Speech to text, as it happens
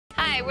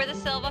Hi, we're the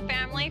Silva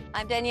family.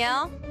 I'm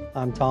Danielle.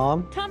 I'm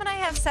Tom. Tom and I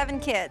have 7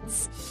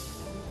 kids.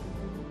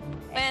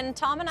 When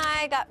Tom and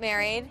I got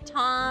married,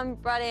 Tom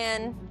brought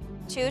in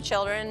 2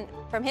 children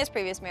from his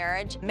previous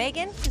marriage.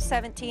 Megan, who's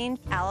 17,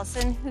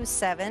 Allison, who's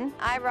 7.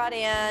 I brought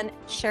in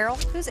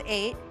Cheryl, who's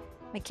 8,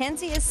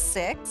 Mackenzie is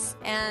 6,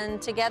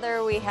 and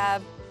together we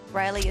have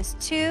Riley is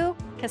 2,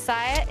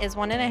 Keziah is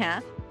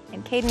 1.5,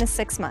 and Caden is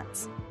 6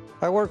 months.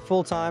 I work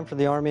full-time for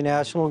the Army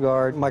National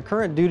Guard. My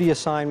current duty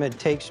assignment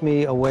takes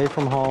me away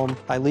from home.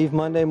 I leave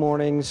Monday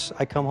mornings,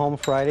 I come home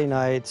Friday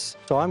nights,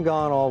 so I'm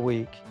gone all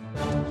week.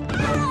 What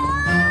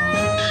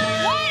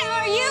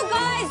are you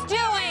guys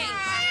doing?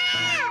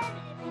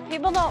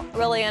 People don't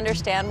really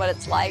understand what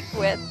it's like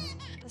with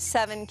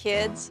 7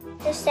 kids.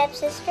 They're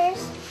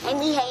stepsisters, and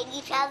we hate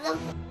each other.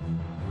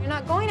 You're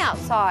not going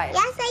outside.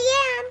 Yes,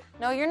 I am.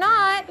 No, you're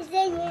not. Yes,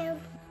 I am.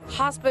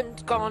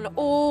 Husband gone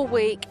all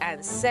week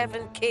and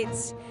 7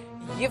 kids.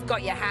 You've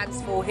got your hands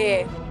full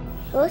here.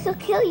 We'll also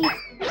kill you,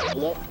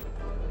 idiot.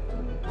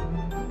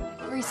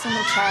 Every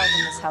single child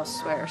in this house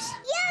swears.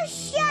 You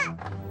shut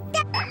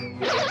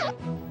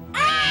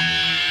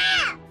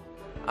Ah!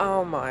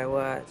 Oh, my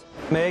word.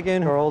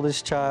 Megan, our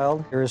oldest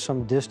child, there is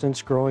some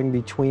distance growing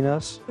between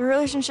us. The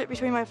relationship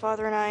between my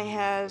father and I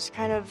has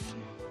kind of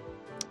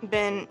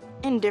been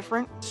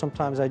indifferent.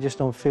 Sometimes I just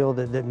don't feel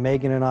that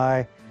Megan and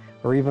I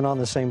are even on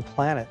the same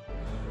planet.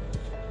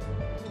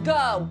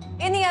 Go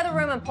in the other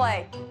room and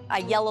play. I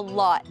yell a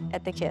lot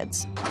at the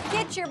kids.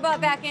 Get your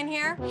butt back in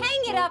here.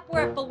 Hang it up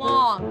where it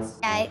belongs.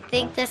 I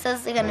think this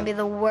is going to be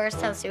the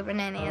worst house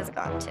Supernanny has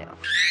gone to.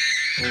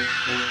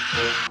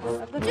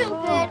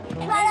 Stupid.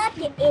 Shut up,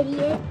 you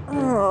idiot.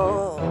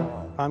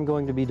 I'm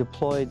going to be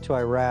deployed to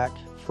Iraq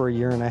for 1.5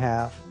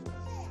 years.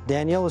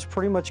 Danielle is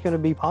pretty much going to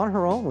be on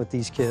her own with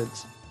these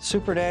kids.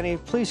 Supernanny,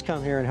 please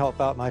come here and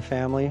help out my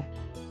family.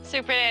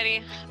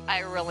 Supernanny, I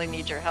really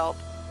need your help.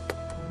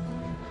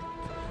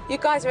 You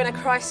guys are in a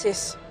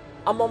crisis.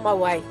 I'm on my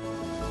way.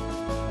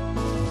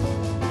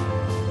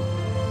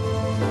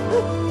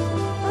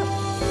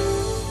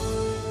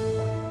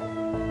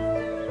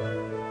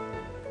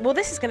 Well,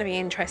 this is going to be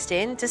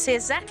interesting to see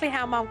exactly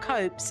how Mum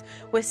copes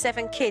with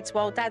 7 kids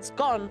while Dad's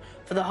gone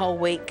for the whole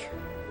week.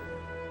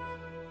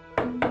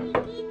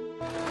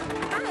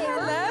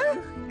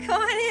 Hello.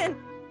 Come on in.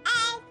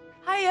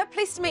 Hiya,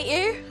 pleased to meet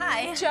you.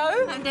 Hi.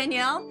 Joe. I'm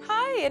Danielle.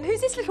 Hi, and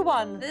who's this little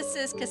one? This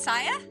is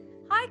Keziah.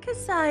 Hi,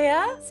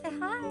 Keziah. Say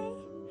hi.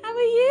 How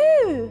are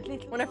you?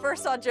 When I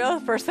first saw Joe,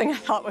 the first thing I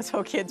thought was,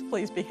 oh, kids,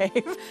 please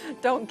behave.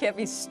 Don't get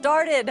me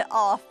started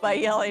off by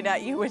yelling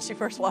at you when she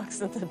first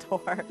walks in the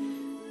door.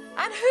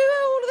 And who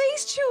are all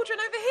these children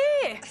over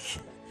here?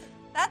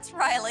 That's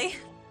Riley.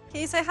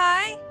 Can you say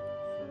hi?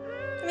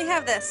 Let me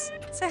have this.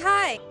 Say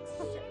hi.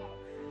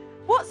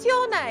 What's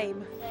your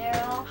name?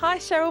 Cheryl. Hi,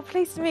 Cheryl.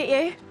 Pleased to meet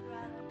you.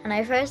 When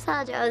I first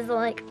saw her, I was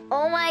like,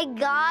 oh my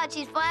God,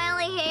 she's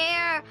finally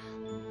here.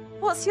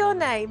 What's your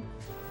name?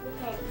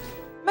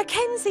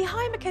 Mackenzie.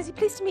 Hi, Mackenzie.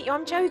 Pleased to meet you.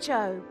 I'm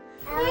Jojo.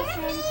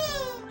 Allison.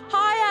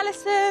 Hi,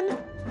 Alison.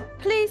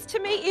 Pleased to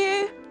meet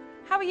you.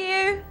 How are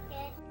you?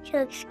 She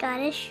looks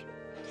Scottish.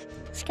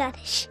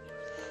 Scottish.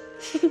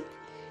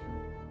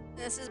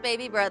 This is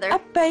baby brother. A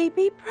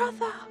baby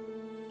brother.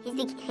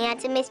 He's the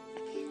handsomest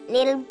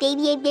little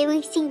baby I've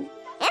ever seen.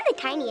 And the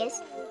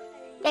tiniest.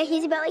 Yeah,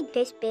 he's about like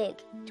this big.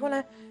 Do you want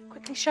to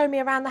quickly show me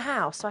around the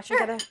house so I can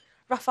get a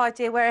rough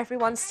idea where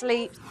everyone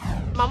sleeps?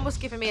 Mum was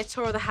giving me a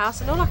tour of the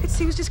house and all I could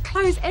see was just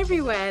clothes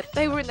everywhere.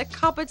 They were in the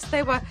cupboards,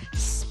 they were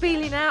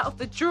spilling out of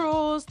the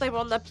drawers, they were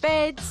on the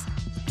beds.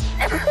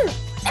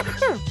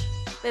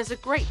 There's a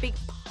great big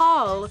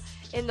pile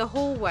in the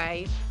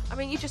hallway. I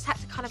mean, you just had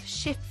to kind of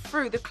shift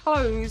through the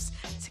clothes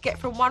to get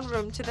from one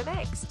room to the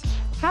next.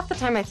 Half the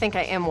time I think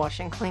I am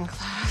washing clean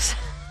clothes.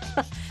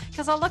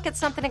 Because I'll look at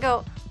something and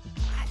go,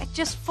 I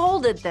just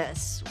folded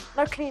this.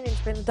 No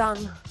cleaning's been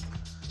done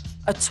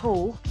at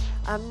all,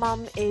 and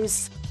Mum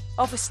is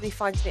obviously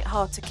finding it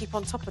hard to keep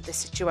on top of this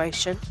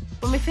situation.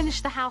 When we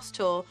finished the house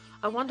tour,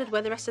 I wondered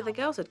where the rest of the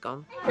girls had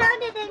gone.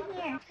 Found it in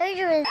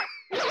here.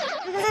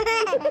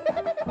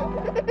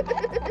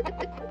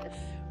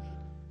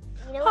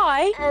 You know,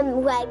 Hi.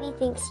 Waggy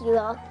thinks you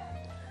all.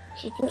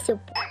 She thinks you're.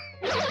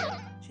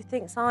 She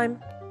thinks I'm...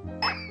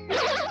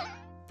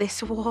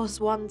 This was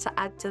one to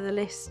add to the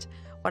list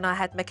when I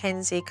had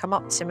Mackenzie come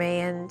up to me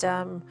and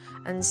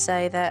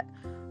say that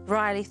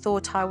Riley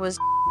thought I was...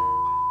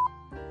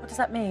 What does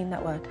that mean,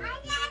 that word?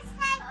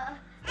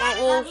 That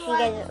means she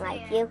doesn't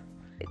like you.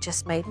 It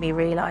just made me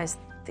realise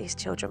these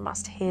children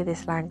must hear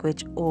this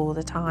language all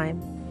the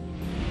time.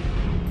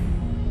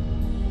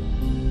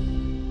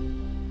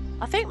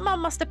 I think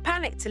Mum must have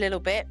panicked a little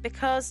bit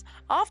because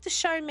after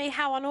showing me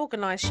how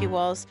unorganised she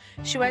was,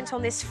 she went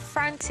on this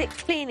frantic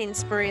cleaning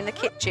spree in the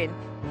kitchen.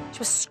 She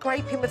was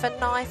scraping with a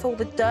knife all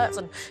the dirt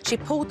and she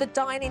pulled the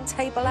dining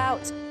table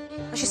out.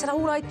 And she said,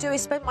 all I do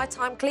is spend my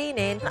time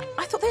cleaning.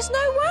 I thought, there's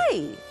no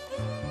way.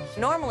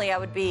 Normally I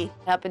would be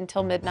up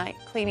until midnight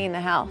cleaning the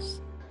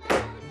house.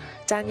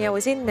 Danielle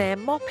was in there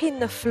mopping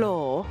the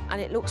floor and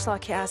it looks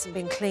like it hasn't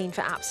been cleaned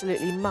for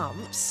absolutely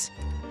months.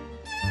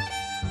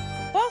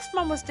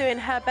 Whilst Mum was doing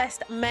her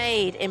best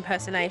maid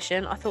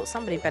impersonation, I thought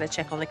somebody better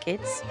check on the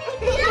kids.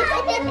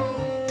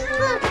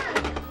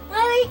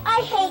 Mommy,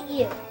 I hate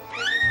you.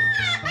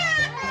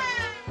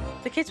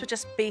 The kids were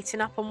just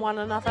beating up on one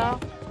another,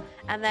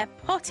 and their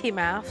potty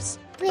mouths.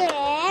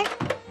 Where?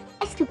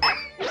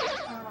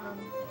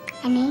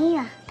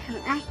 Anita,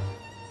 don't I?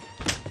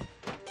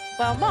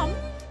 Well, Mum,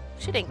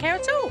 she didn't care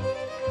at all.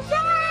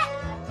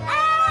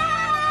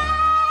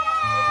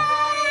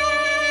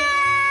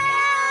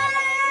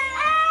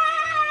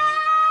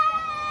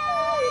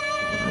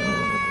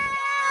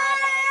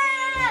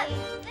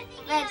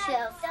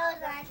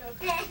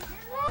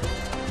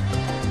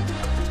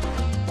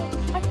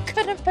 I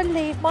couldn't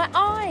believe my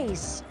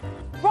eyes.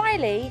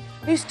 Riley,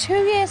 who's 2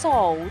 years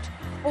old,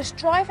 was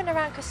driving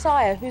around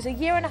Keziah, who's a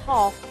year and a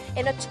half,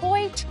 in a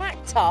toy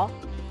tractor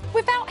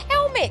without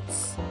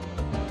helmets.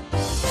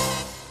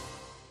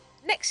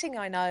 Next thing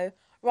I know,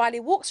 Riley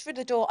walks through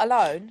the door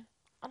alone,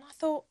 and I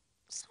thought,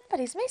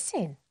 somebody's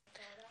missing.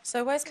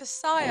 So where's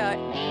Keziah?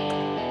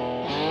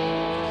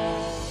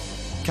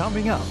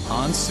 Coming up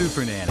on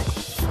Supernanny,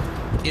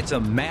 it's a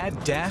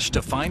mad dash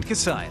to find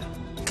Keziah.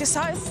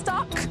 Keziah's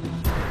stuck.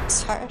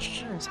 Sorry.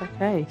 It's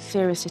okay.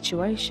 Serious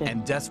situation.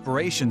 And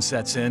desperation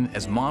sets in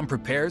as Mom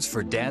prepares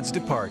for Dad's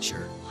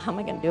departure. How am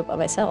I going to do it by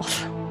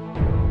myself?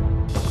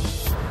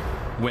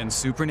 When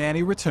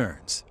Supernanny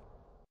returns.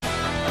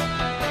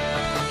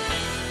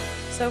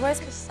 So where's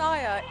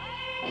Keziah?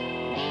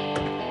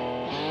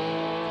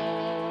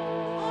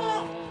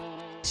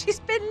 She's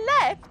been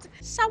left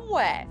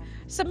somewhere.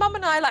 So Mum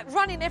and I are like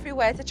running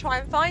everywhere to try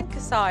and find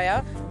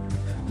Keziah.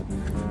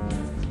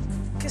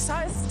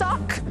 Keziah's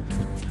stuck.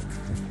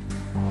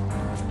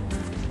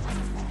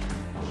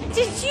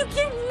 Did you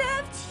get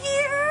left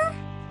here?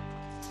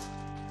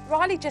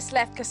 Riley just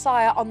left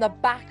Keziah on the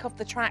back of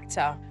the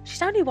tractor.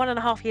 She's only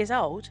 1.5 years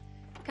old.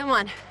 Come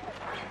on.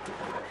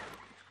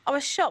 I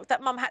was shocked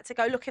that Mum had to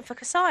go looking for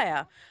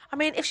Keziah. I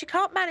mean, if she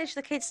can't manage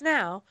the kids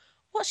now,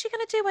 what's she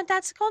going to do when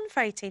Dad's gone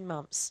for 18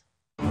 months?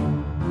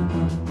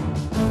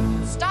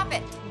 Stop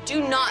it.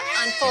 Do not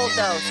unfold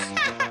those.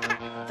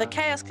 The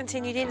chaos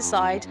continued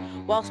inside,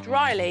 whilst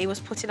Riley was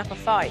putting up a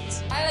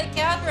fight. Riley,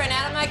 Catherine,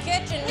 out of my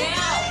kitchen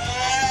now.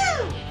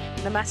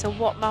 No matter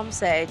what Mum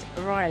said,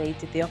 Riley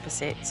did the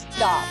opposite.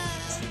 Stop.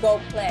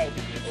 Go play.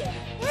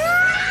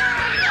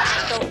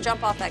 Don't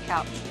jump off that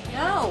couch.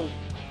 No.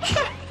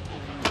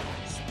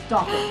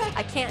 Stop it.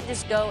 I can't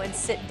just go and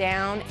sit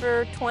down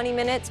for 20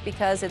 minutes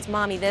because it's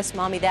mommy this,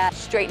 mommy that.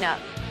 Straighten up.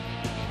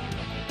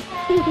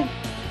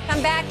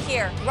 Come back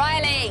here.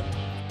 Riley.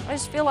 I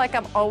just feel like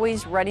I'm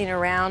always running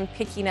around,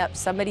 picking up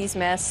somebody's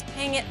mess.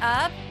 Hang it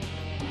up.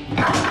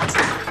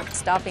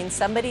 Stopping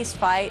somebody's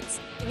fights.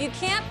 If you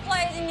can't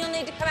play, then you'll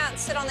need to come out and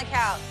sit on the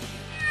couch.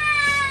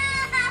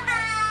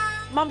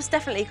 Mum's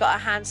definitely got her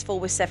hands full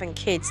with 7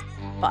 kids,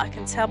 but I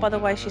can tell by the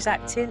way she's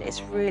acting,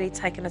 it's really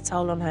taken a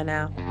toll on her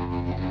now.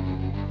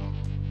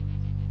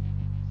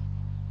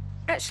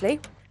 Actually,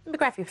 let me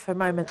grab you for a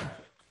moment.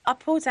 I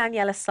pulled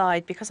Danielle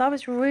aside because I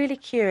was really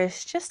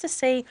curious just to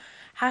see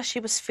how she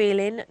was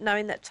feeling,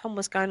 knowing that Tom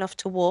was going off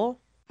to war.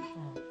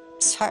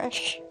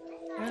 Sorry.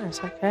 No,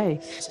 it's okay.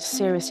 It's a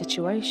serious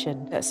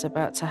situation that's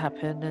about to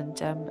happen and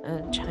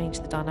change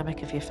the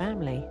dynamic of your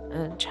family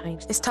and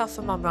change... It's tough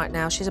for Mum right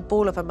now. She's a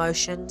ball of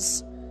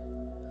emotions.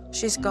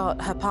 She's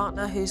got her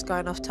partner who's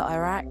going off to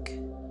Iraq.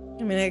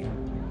 I mean,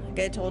 like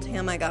I told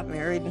him, I got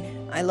married.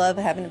 I love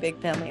having a big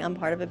family. I'm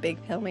part of a big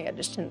family. I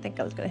just didn't think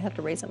I was going to have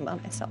to raise them by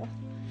myself.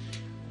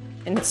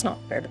 And it's not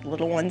fair to the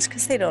little ones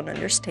because they don't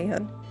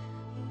understand.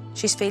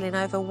 She's feeling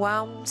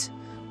overwhelmed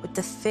with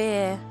the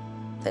fear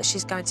that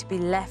she's going to be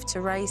left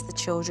to raise the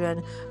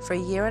children for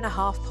 1.5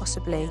 years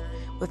possibly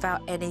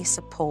without any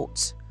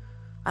support.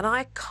 And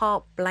I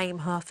can't blame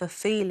her for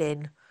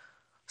feeling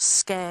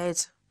scared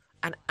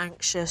and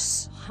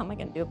anxious. How am I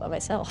going to do it by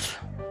myself?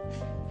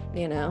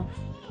 You know,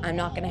 I'm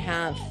not going to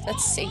have,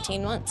 that's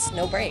 18 months,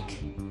 no break.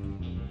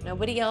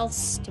 Nobody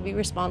else to be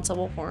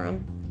responsible for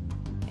them.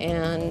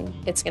 And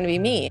it's going to be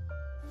me.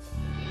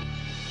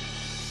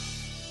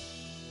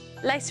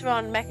 Later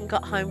on, Megan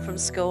got home from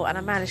school and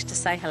I managed to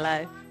say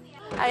hello.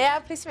 Oh, yeah,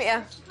 pleased to meet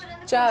you.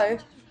 Joe.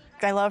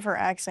 I love her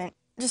accent.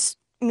 Just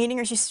meeting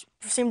her, she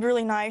seemed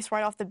really nice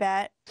right off the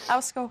bat. How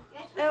was school?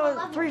 There was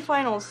 3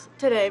 finals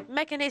today.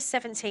 Megan is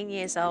 17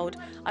 years old,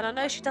 and I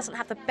know she doesn't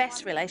have the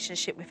best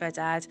relationship with her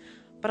dad,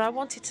 but I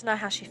wanted to know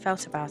how she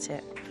felt about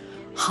it.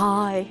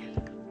 Hi.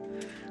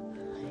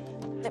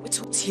 Let me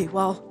talk to you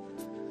while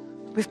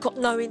we've got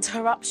no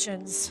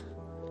interruptions.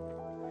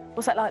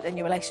 What's that like then,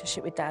 your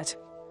relationship with Dad?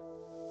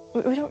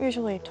 We don't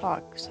usually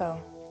talk,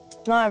 so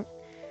it's not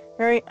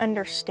very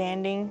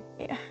understanding.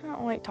 I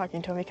don't like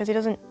talking to him because he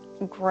doesn't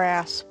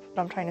grasp what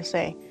I'm trying to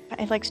say.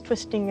 He likes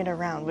twisting it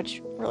around,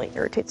 which really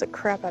irritates the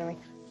crap out of me.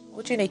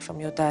 What do you need from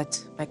your dad,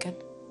 Megan?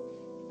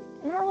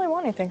 I don't really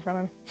want anything from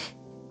him.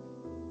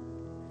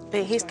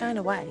 But he's going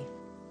away,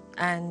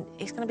 and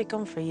he's going to be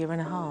gone for 1.5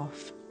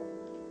 years.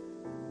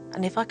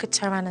 And if I could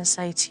turn around and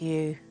say to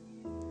you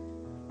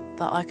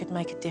that I could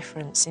make a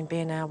difference in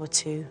being able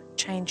to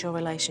change your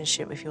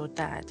relationship with your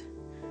dad,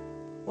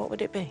 what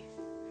would it be?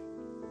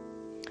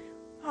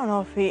 I don't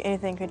know if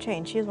anything could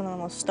change. She's one of the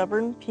most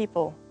stubborn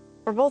people.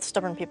 We're both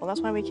stubborn people.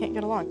 That's why we can't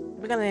get along.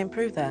 We're going to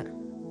improve that.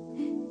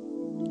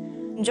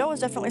 Joe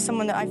was definitely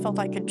someone that I felt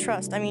I could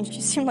trust. I mean,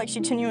 she seemed like she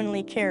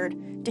genuinely cared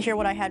to hear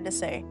what I had to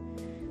say.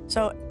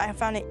 So I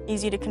found it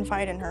easy to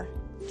confide in her.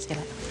 See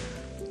that?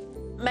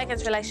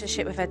 Megan's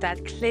relationship with her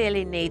dad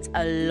clearly needs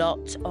a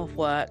lot of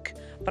work,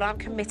 but I'm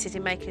committed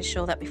in making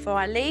sure that before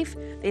I leave,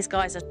 these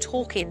guys are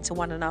talking to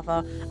one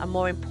another, and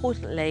more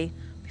importantly,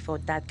 before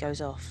Dad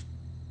goes off.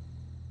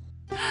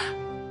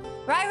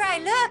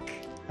 Right, look.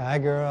 Hi,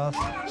 girls.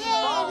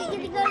 Yay, we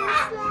get to go to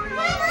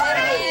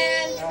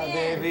Oh,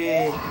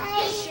 baby.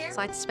 So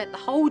I spent the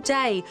whole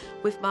day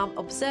with Mum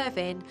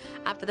observing,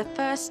 and for the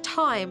first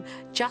time,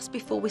 just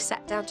before we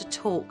sat down to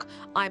talk,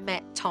 I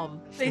met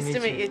Tom. Pleased to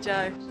meet you,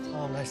 Joe.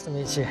 Oh, nice to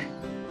meet you.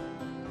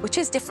 Which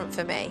is different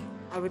for me.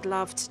 I would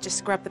love to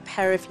just grab the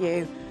pair of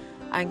you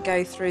and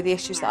go through the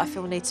issues that I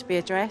feel need to be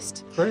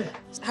addressed. Great.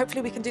 So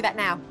hopefully we can do that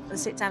now and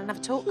sit down and have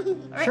a talk. All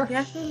right, Sure.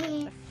 yeah?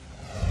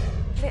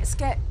 Let's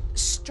get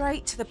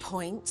straight to the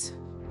point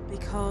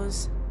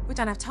because we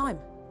don't have time.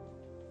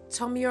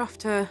 Tom, you're off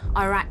to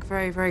Iraq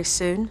very, very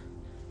soon.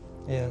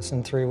 Yes,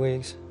 in 3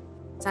 weeks.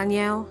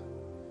 Danielle,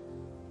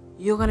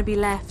 you're going to be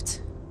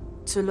left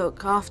to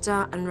look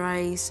after and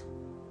raise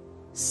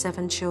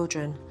 7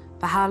 children.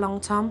 For how long,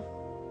 Tom?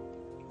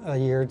 A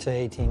year to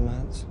 18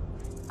 months.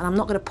 And I'm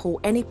not going to pull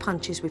any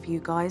punches with you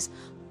guys.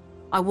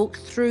 I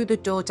walked through the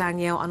door,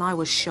 Danielle, and I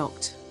was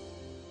shocked.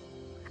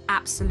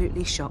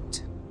 Absolutely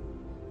shocked.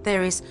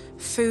 There is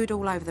food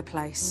all over the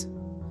place.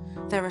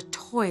 There are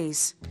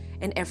toys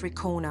in every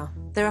corner.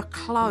 There are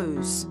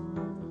clothes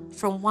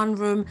from one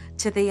room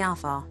to the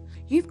other.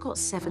 You've got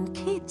 7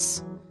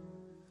 kids.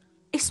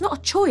 It's not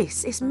a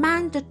choice, it's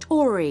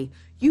mandatory.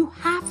 You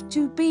have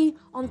to be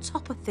on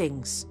top of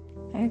things.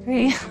 I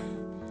agree.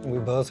 We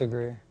both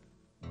agree.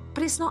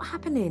 But it's not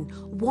happening.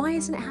 Why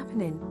isn't it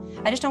happening?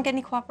 I just don't get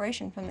any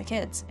cooperation from the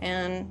kids.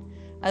 And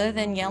other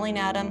than yelling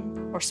at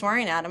them or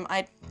swearing at them,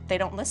 they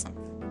don't listen.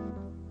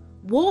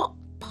 What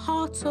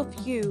part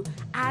of you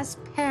as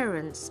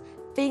parents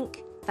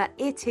think that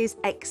it is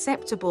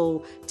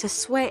acceptable to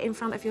swear in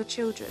front of your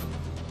children?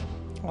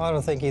 Well, I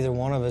don't think either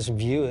one of us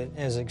view it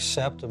as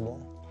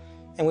acceptable.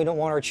 And we don't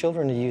want our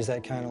children to use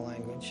that kind of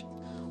language.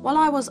 While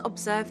I was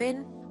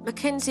observing,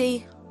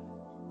 Mackenzie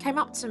came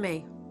up to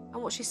me,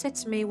 and what she said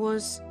to me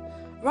was,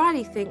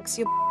 Riley thinks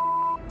you're...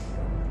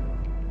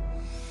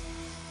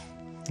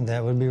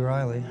 That would be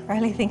Riley.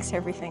 Riley thinks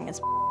everything is.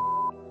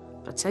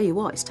 But I tell you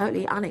what, it's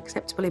totally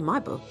unacceptable in my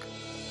book.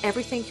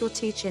 Everything you're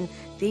teaching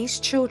these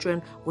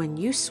children when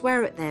you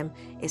swear at them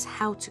is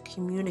how to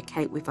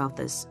communicate with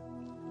others.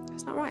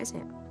 That's not right, is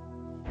it?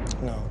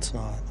 No, it's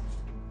not.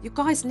 You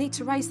guys need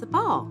to raise the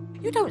bar.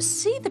 You don't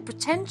see the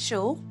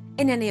potential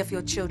in any of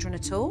your children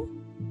at all.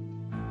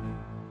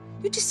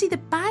 You just see the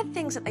bad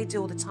things that they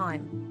do all the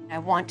time. I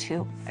want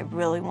to. I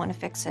really want to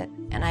fix it.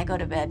 And I go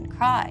to bed and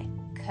cry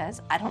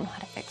because I don't know how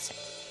to fix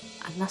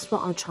it. And that's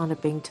what I'm trying to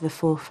bring to the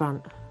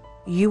forefront.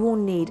 You will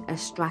need a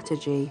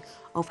strategy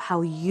of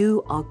how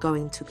you are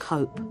going to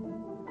cope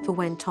for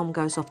when Tom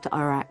goes off to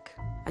Iraq.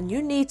 And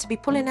you need to be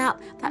pulling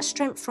out that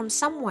strength from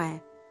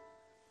somewhere.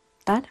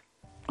 Dad,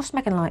 what's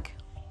Megan like?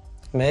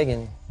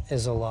 Megan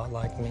is a lot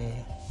like me.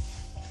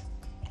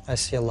 I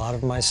see a lot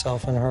of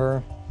myself in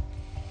her,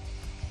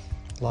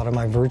 a lot of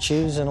my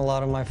virtues and a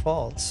lot of my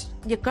faults.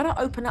 You've got to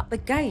open up the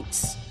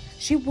gates.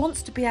 She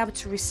wants to be able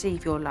to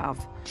receive your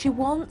love. She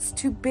wants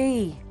to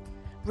be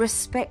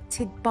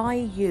respected by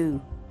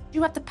you.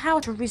 You have the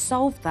power to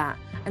resolve that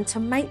and to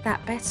make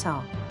that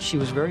better. She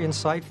was very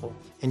insightful.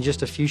 In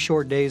just a few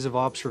short days of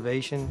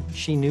observation,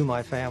 she knew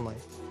my family.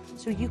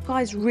 So you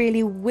guys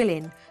really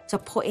willing to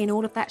put in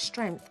all of that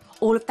strength,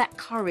 all of that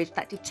courage,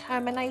 that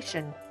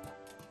determination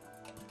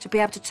to be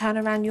able to turn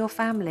around your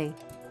family?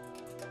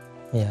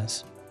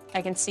 Yes.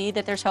 I can see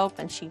that there's hope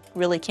and she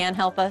really can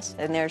help us.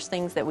 And there's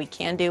things that we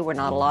can do. We're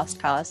not a lost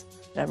cause.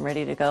 I'm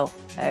ready to go.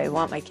 I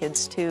want my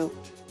kids to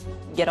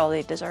get all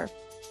they deserve.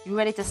 You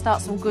ready to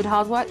start some good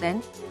hard work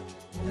then?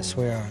 Yes,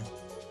 we are.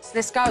 So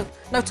let's go.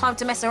 No time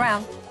to mess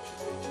around.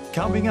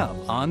 Coming up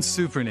on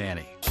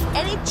Supernanny.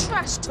 Any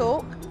trash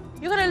talk,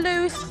 you're going to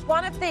lose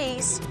one of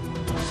these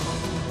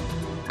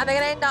and they're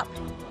going to end up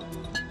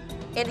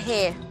in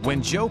here.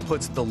 When Joe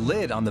puts the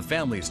lid on the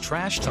family's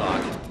trash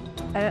talk,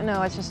 I don't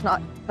know, it's just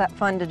not that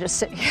fun to just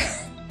sit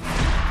here.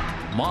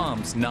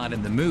 Mom's not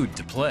in the mood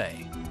to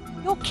play.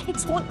 Your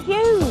kids want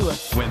you.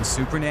 When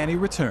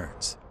Supernanny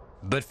returns.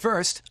 But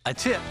first, a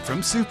tip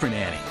from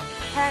Supernanny.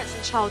 Parents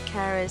and child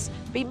carers,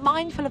 be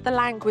mindful of the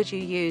language you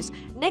use.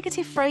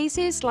 Negative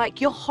phrases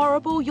like you're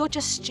horrible, you're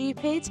just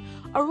stupid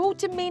are all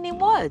demeaning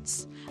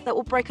words that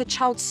will break a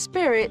child's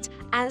spirit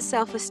and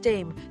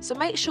self-esteem. So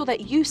make sure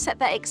that you set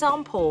that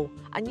example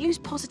and use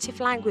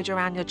positive language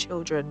around your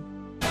children.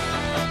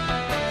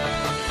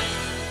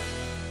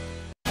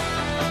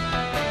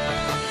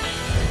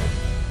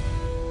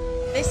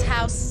 This house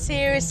house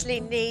seriously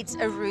needs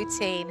a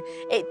routine.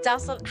 It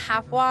doesn't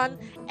have one,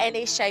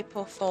 any shape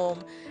or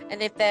form.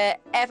 And if there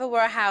ever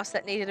were a house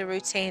that needed a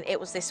routine, it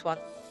was this one.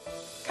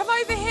 Come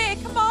over here,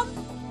 come on.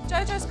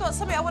 Jojo's got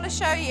something I want to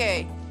show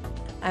you.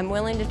 I'm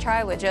willing to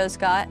try what Joe's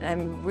got.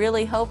 I'm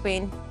really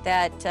hoping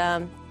that,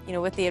 you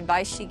know, with the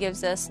advice she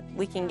gives us,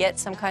 we can get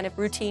some kind of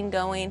routine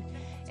going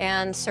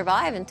and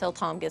survive until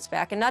Tom gets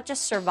back. And not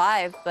just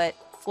survive, but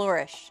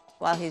flourish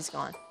while he's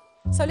gone.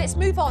 So let's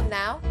move on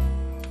now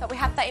that we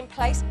have that in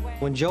place.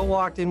 When Joe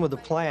walked in with a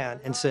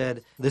plan and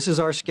said, this is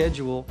our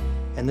schedule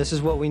and this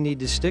is what we need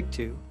to stick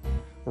to,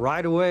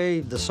 right away,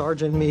 the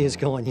sergeant in me is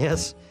going,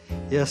 yes,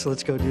 yes,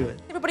 let's go do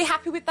it. Everybody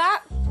happy with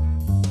that?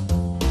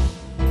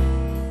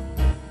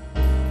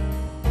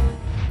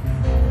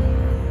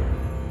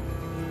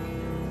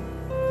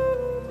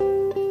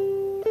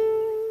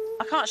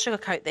 I can't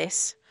sugarcoat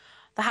this.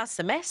 The house is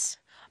a mess.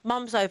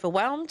 Mum's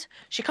overwhelmed.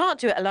 She can't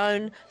do it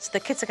alone, so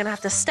the kids are going to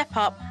have to step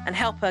up and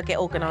help her get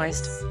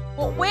organised.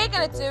 What we're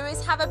going to do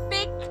is have a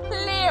big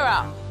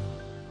clearer.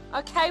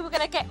 OK, we're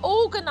going to get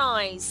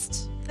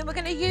organised. Then we're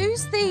going to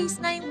use these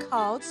name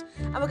cards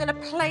and we're going to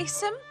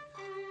place them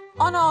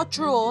on our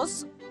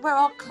drawers where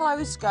our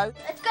clothes go.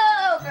 Let's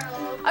go,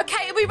 girls.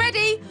 OK, are we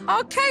ready?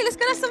 OK, let's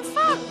go have some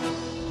fun.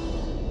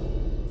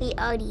 We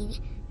already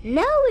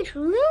know which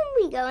room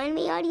we go in.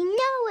 We already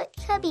know what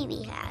cubby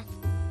we have.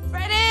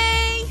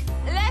 Ready?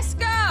 Let's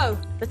go.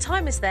 The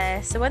time is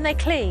there, so when they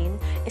clean,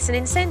 it's an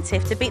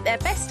incentive to beat their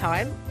best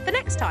time the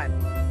next time.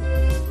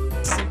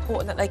 It's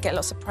important that they get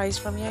lots of praise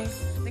from you.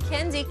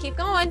 Mackenzie, keep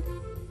going.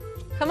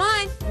 Come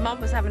on.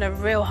 Mum was having a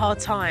real hard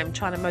time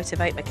trying to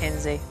motivate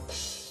Mackenzie.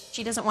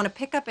 She doesn't want to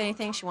pick up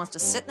anything. She wants to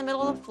sit in the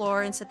middle of the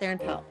floor and sit there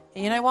and help.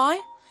 You know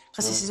why?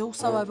 Because this is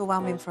also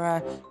overwhelming for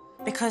her.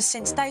 Because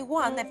since day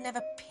one, they've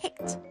never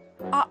picked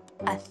up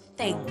a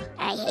thing.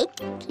 I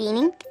hate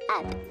cleaning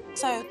up.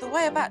 So the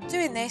way about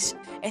doing this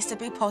is to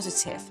be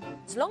positive.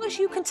 As long as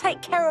you can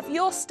take care of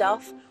your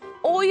stuff,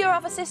 all your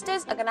other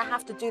sisters are going to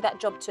have to do that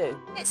job too.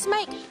 Let's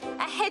make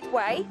a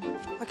headway,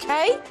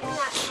 OK? I'm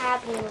not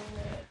happy with it.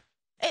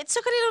 It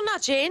took a little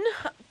nudging,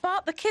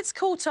 but the kids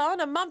caught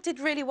on and Mum did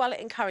really well at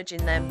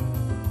encouraging them.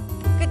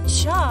 Good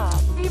job.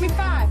 Give me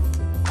 5.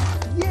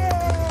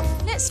 Yeah!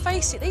 Let's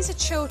face it, these are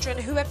children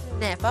who have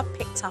never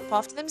picked up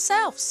after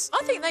themselves.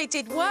 I think they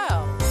did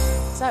well.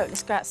 So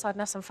let's go outside and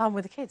have some fun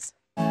with the kids.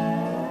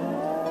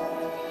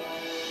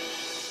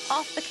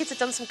 After the kids had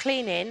done some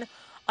cleaning,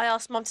 I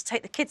asked Mum to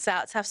take the kids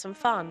out to have some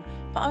fun.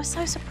 But I was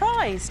so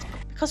surprised,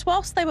 because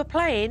whilst they were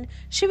playing,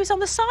 she was on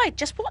the side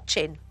just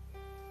watching.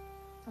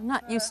 I'm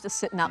not used to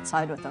sitting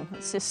outside with them.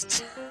 It's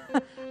just,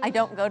 I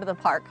don't go to the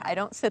park. I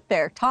don't sit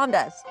there. Tom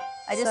does.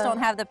 I just don't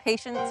have the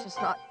patience. It's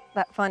just not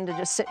that fun to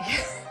just sit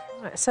here.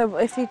 Right, so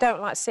if you don't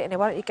like sitting there,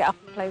 why don't you get up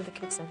and play with the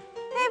kids then?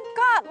 They've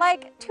got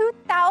like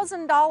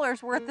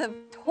 $2,000 worth of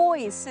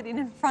toys sitting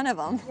in front of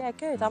them. Yeah,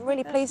 good. I'm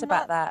really pleased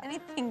about that.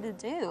 Anything to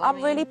do.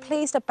 I'm really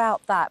pleased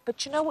about that.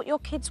 But you know what your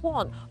kids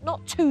want?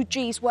 Not 2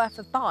 G's worth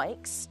of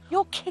bikes.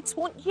 Your kids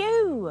want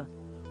you.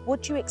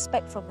 What do you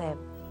expect from them?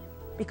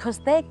 Because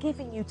they're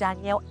giving you,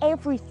 Danielle,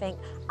 everything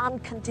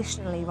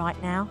unconditionally right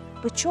now,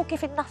 but you're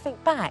giving nothing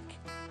back.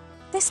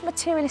 This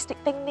materialistic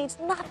thing needs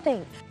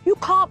nothing. You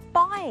can't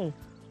buy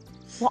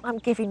what I'm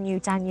giving you,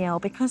 Danielle,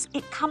 because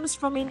it comes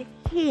from in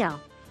here.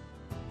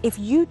 If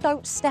you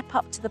don't step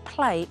up to the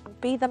plate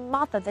and be the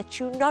mother that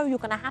you know you're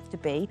going to have to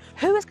be,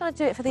 who is going to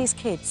do it for these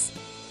kids?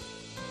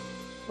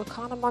 What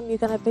kind of mum are you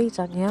going to be,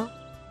 Danielle?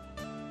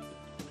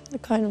 The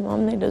kind of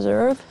mom they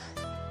deserve.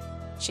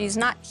 She's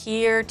not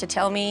here to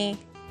tell me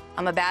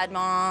I'm a bad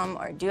mom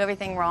or do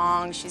everything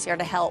wrong. She's here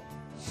to help.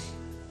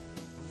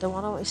 Then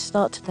why don't we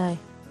start today?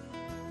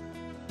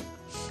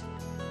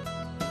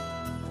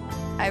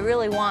 I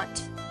really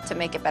want to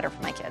make it better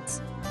for my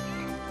kids.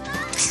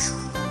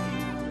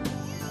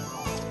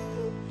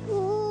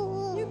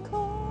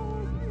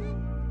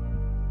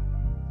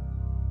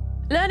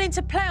 Learning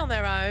to play on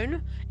their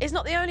own is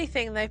not the only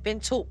thing they've been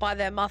taught by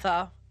their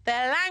mother.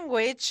 Their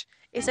language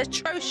is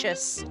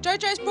atrocious.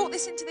 Jojo's brought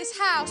this into this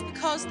house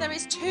because there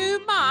is too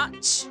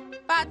much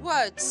bad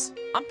words.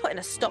 I'm putting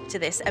a stop to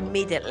this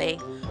immediately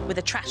with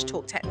a trash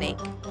talk technique.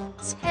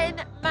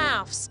 10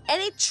 mouths.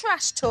 Any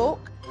trash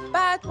talk,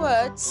 bad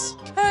words,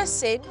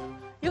 cursing,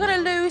 you're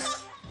going to lose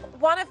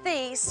one of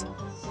these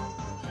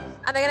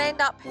and they're going to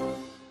end up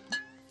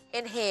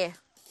in here.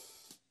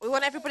 We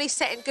want everybody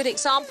setting good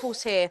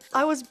examples here.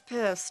 I was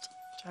pissed.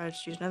 Try to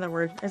choose another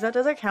word. Does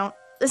that count?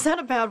 Is that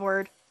a bad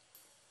word?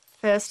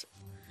 Pissed.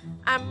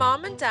 And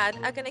Mum and Dad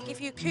are going to give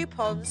you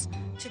coupons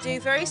to do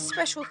very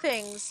special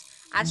things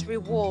as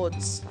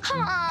rewards.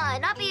 Come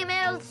on, not being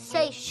able to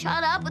say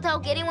shut up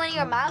without getting one of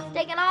your mouths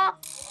taken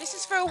off. This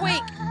is for a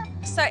week.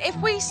 So if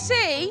we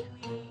see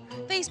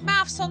these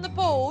mouths on the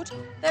board,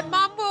 then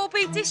Mum will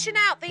be dishing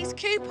out these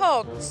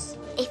coupons.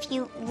 If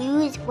you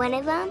lose one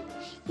of them,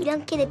 you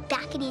don't get it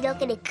back and you don't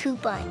get a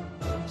coupon.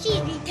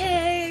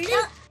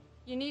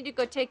 You need to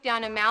go take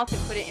down a mouth and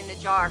put it in the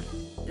jar.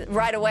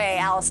 Right away,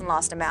 Allison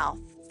lost a mouth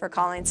for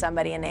calling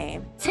somebody a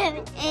name.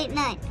 7, 8,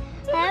 9.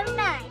 have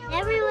 9.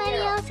 Everybody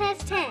else has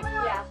 10.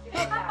 Yeah.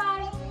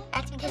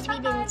 That's because we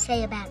didn't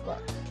say a bad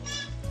word.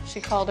 She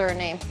called her a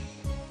name,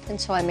 and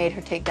so I made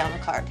her take down the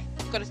card.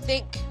 You've got to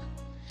think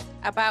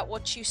about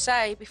what you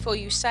say before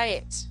you say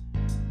it.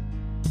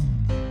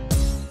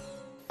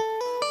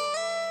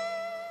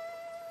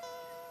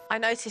 I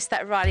noticed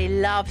that Riley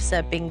loves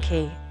her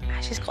binky.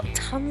 And she's got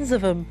tons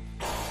of them.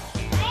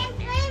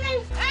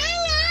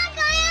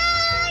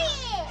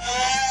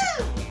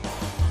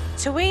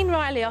 To wean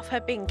Riley off her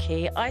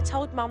binky, I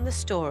told Mum the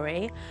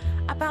story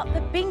about the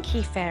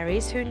binky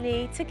fairies who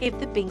need to give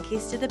the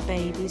binkies to the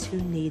babies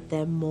who need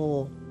them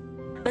more.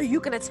 No,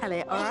 you're going to tell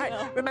it, all right?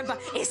 Remember,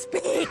 it's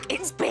big,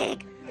 it's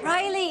big.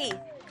 Riley,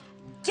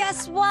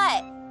 guess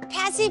what?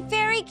 Passy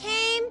Fairy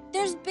came.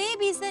 There's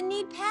babies that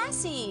need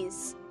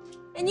passies.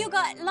 And you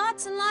got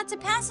lots and lots of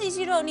passies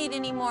you don't need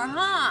anymore,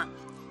 huh?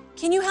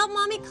 Can you help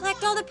Mommy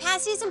collect all the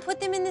passies and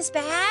put them in this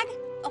bag?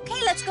 Okay,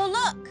 let's go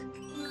look.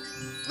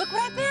 Look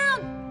what I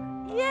found.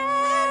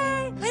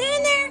 Yay! Put it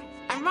in there.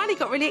 And Riley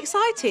got really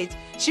excited.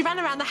 She ran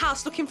around the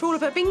house looking for all of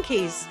her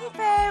binkies.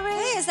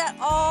 Hey, is that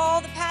all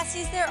the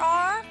passies there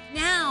are?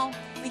 Now,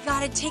 we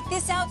gotta take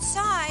this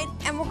outside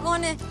and we're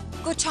gonna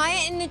go tie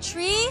it in the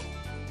tree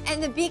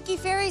and the binky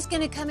fairy's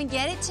gonna come and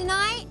get it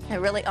tonight. I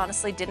really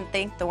honestly didn't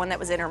think the one that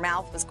was in her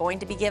mouth was going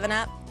to be given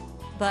up,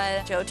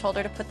 but Joe told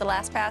her to put the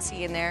last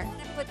passy in there.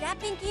 And put that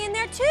binky in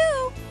there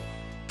too.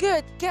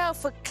 Good girl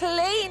for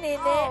cleaning it.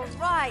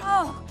 Right.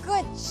 Oh,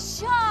 good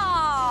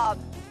job.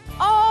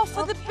 Oh,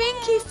 for the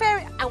binky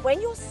fairy. And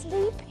when you're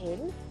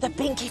sleeping, the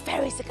binky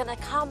fairies are going to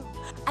come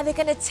and they're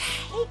going to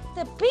take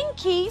the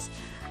binkies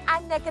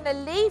and they're going to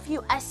leave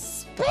you a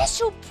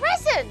special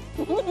present.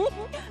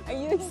 Are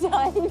you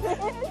excited?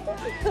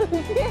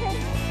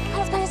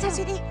 Let's go inside,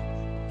 sweetie.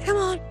 Come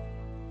on.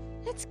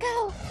 Let's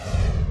go.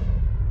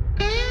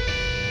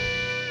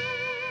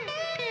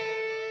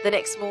 The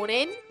next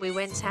morning, we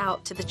went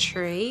out to the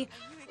tree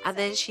and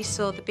then she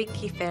saw the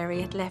binky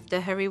fairy had left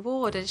her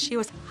reward and she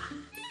was...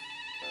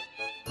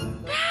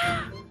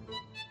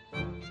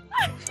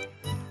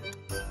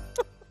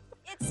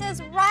 It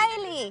says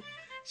Riley.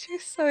 She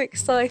was so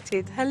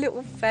excited. Her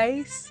little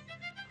face.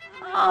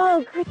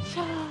 Oh, good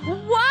job.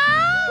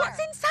 Wow! What's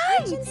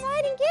inside? Reach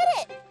inside and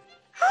get it.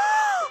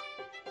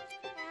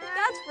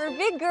 That's for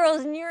big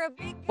girls and you're a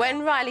big girl.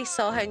 When Riley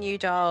saw her new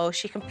doll,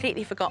 she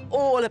completely forgot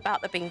all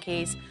about the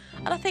binkies.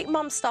 And I think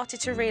Mum started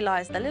to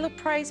realise that a little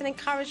praise and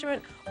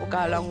encouragement will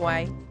go a long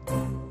way.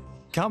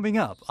 Coming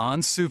up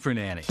on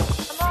Supernanny.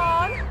 Come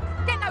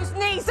on, get those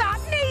knees up,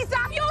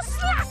 you're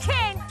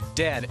slacking!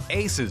 Dad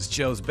aces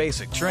Joe's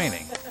basic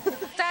training,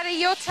 Daddy,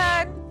 your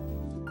turn.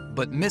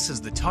 but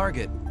misses the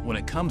target when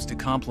it comes to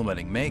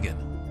complimenting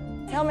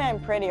Megan. Tell me I'm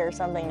pretty or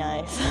something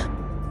nice.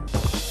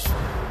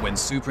 When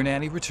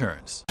Supernanny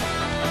returns.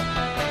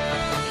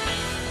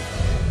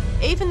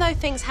 Even though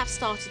things have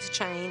started to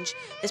change,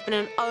 there's been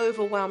an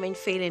overwhelming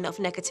feeling of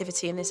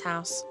negativity in this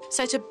house.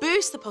 So to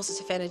boost the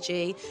positive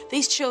energy,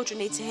 these children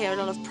need to hear a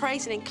lot of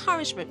praise and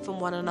encouragement from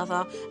one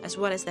another, as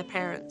well as their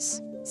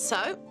parents.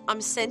 So I'm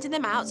sending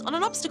them out on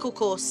an obstacle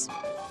course.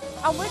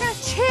 And we're going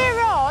to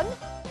cheer on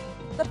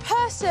the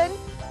person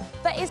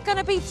that is going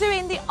to be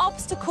doing the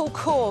obstacle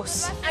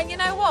course. And you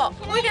know what?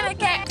 We're going to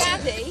get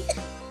Daddy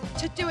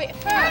to do it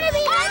first.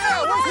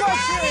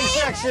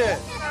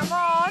 Come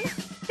on.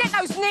 Get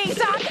those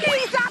knees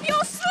up,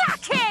 you're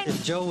slacking!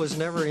 If Joe was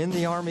never in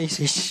the Army,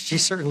 she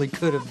certainly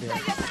could have been. You're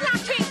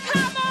slacking,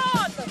 come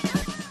on!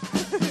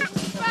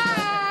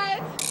 Bye!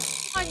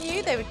 I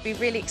knew they would be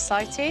really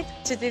excited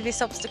to do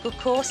this obstacle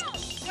course.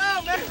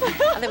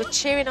 And they were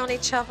cheering on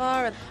each other,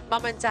 and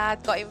Mum and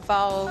Dad got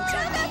involved.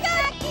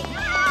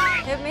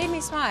 It made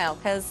me smile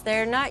because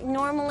they're not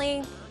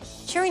normally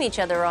cheering each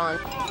other on.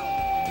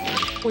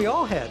 We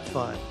all had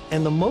fun.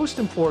 And the most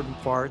important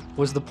part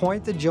was the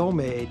point that Joe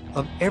made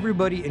of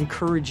everybody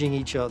encouraging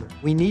each other.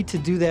 We need to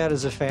do that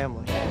as a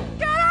family.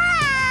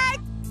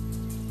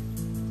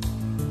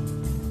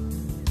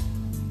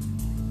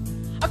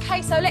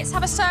 Okay, so let's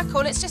have a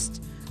circle. Let's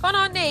just go on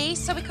our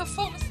knees so we can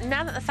form.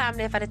 Now that the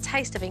family have had a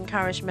taste of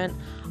encouragement,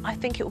 I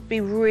think it would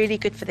be really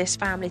good for this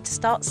family to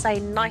start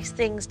saying nice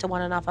things to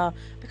one another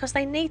because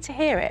they need to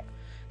hear it.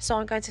 So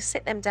I'm going to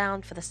sit them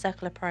down for the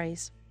circle of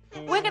praise.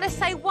 We're going to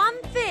say one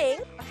thing,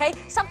 okay,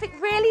 something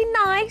really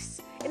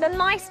nice, in a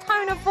nice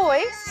tone of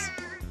voice,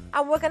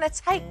 and we're going to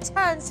take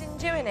turns in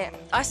doing it.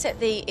 I set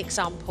the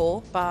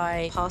example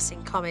by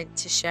passing comment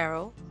to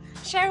Cheryl.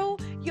 Cheryl,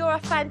 you're a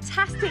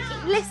fantastic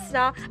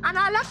listener, and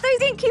I love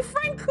those inky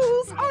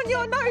freckles on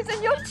your nose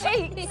and your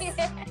cheeks.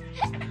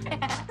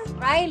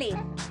 Riley,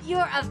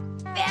 you're a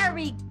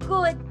very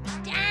good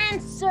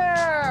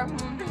dancer.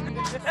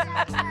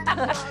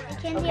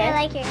 Kenzie, I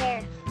like your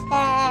hair.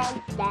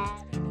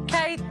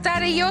 Okay,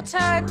 Daddy, your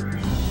turn.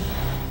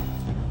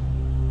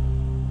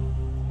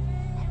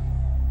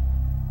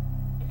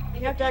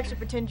 You have to actually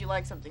pretend you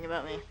like something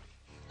about me.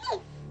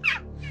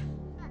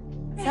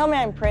 Tell me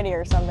I'm pretty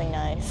or something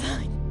nice.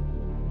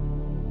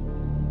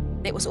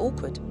 It was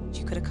awkward.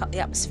 You could have cut the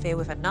atmosphere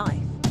with a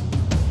knife.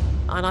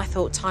 And I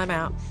thought, time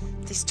out.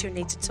 These two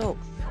need to talk.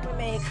 Come with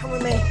me, come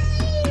with me.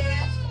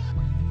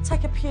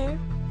 Take a pew.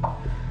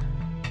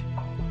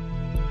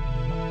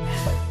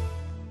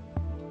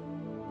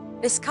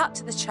 Let's cut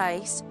to the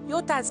chase.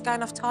 Your dad's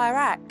going off to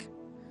Iraq.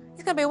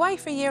 He's going to be away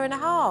for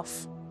 1.5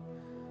 years.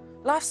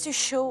 Life's too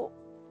short,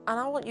 and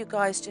I want you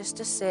guys just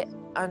to sit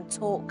and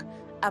talk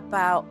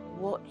about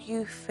what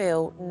you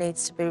feel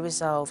needs to be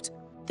resolved.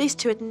 These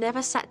two had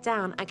never sat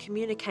down and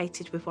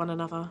communicated with one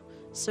another.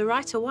 So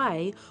right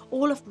away,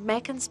 all of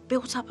Megan's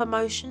built-up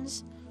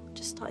emotions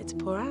just started to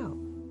pour out.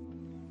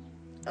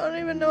 I don't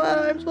even know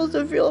how I'm supposed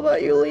to feel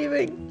about you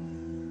leaving.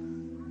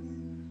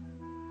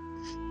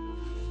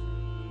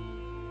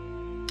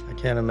 I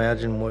can't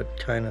imagine what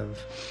kind of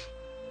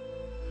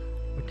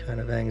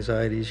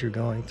anxieties you're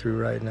going through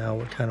right now,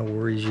 what kind of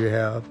worries you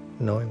have,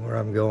 knowing where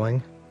I'm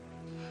going.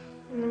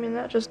 I mean,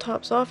 that just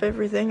tops off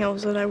everything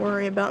else that I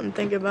worry about and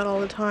think about all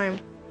the time.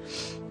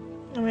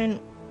 I mean,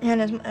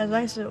 and as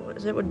nice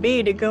as it would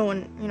be to go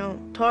and, you know,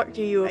 talk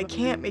to you, I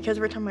can't, because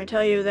every time I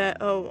tell you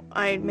that, oh,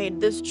 I made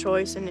this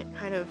choice and it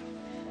kind of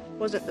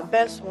wasn't the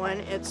best one,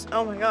 it's,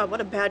 oh my God, what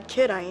a bad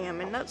kid I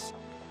am, and that's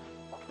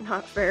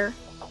not fair.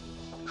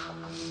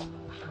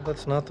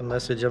 That's not the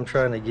message I'm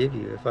trying to give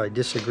you. If I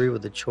disagree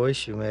with the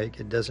choice you make,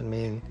 it doesn't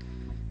mean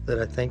that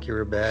I think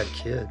you're a bad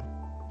kid.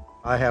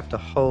 I have to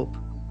hope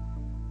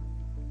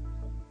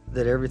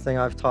that everything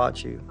I've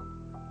taught you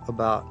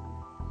about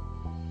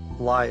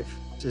life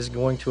is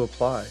going to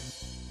apply.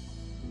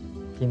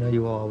 You know,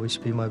 you will always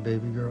be my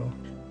baby girl.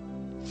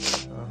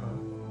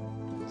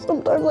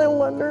 Sometimes I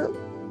wonder.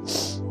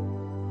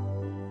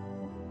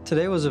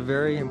 Today was a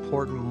very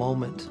important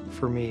moment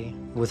for me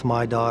with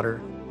my daughter.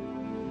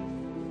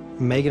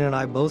 Megan and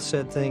I both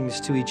said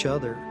things to each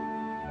other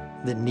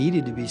that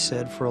needed to be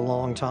said for a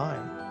long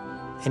time.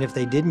 And if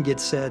they didn't get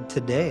said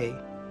today,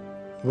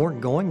 weren't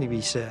going to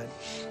be said.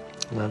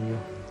 Love you.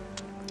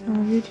 I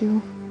love you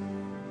too.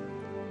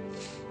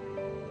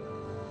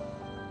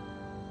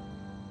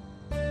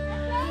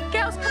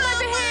 Girls, come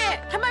over here.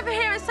 Come over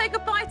here and say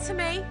goodbye to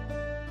me.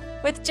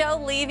 With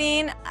Joe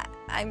leaving,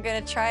 I'm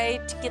gonna try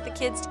to get the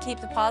kids to keep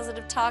the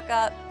positive talk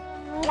up.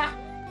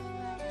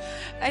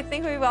 I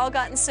think we've all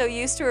gotten so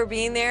used to her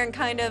being there and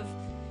kind of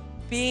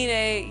being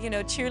a, you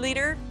know,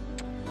 cheerleader.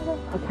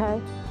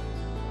 Okay.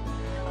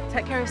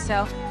 Take care of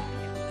yourself.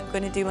 I'm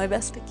gonna do my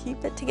best to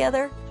keep it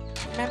together.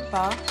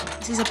 Remember,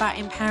 this is about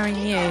empowering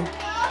you.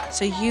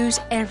 So use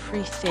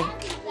everything.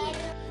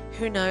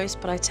 Who knows,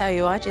 but I tell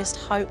you, I just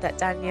hope that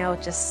Danielle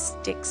just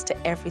sticks to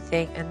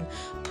everything and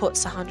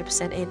puts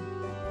 100% in.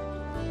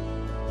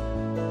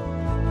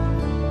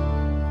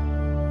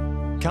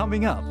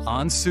 Coming up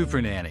on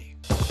Supernanny.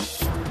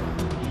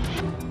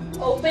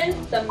 Open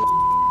the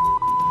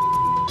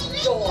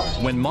door.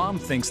 When mom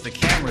thinks the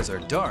cameras are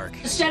dark,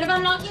 Instead of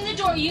unlocking the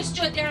door, you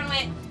stood there and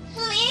went,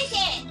 who is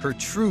it? her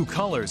true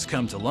colors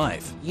come to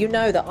life. You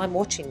know that I'm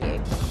watching you.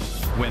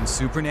 When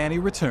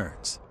Supernanny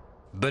returns.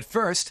 But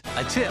first,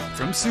 a tip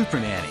from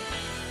Supernanny.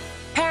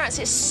 Parents,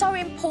 it's so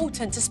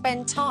important to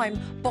spend time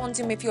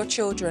bonding with your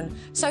children.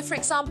 So, for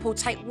example,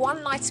 take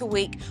one night a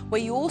week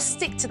where you all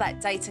stick to that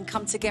date and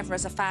come together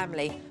as a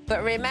family.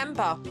 But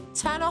remember,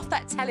 turn off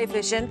that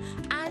television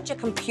and your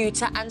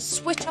computer and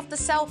switch off the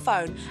cell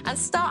phone and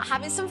start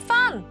having some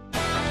fun.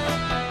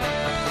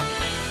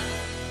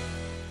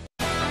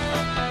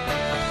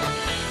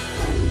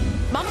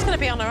 Mum's going to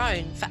be on her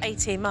own for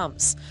 18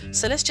 months,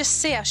 so let's just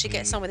see how she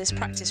gets on with this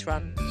practice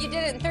run. You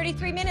did it in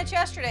 33 minutes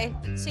yesterday.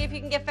 See if you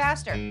can get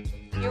faster.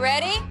 You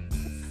ready?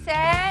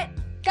 Set,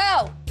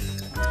 go.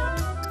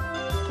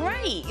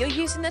 Great, you're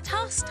using the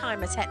task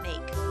timer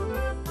technique.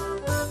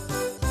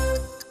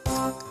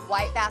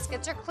 White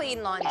baskets are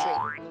clean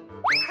laundry.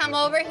 Come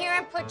over here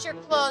and put your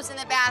clothes in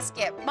the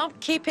basket. Mum,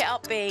 keep it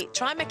upbeat.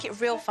 Try and make it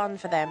real fun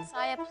for them.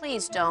 Saya,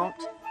 please don't.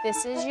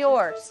 This is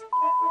yours.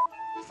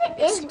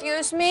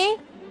 Excuse me?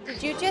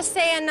 Did you just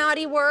say a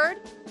naughty word?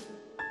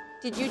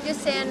 Did you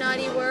just say a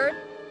naughty word?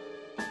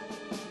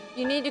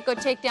 You need to go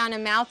take down a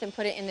mouth and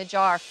put it in the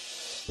jar.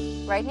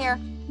 Right here.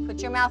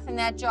 Put your mouth in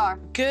that jar.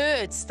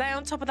 Good. Stay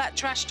on top of that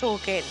trash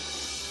talking.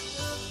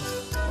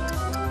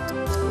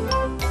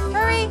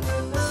 Hurry.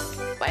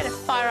 Way to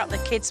fire up the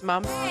kids,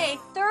 Mum. Hey,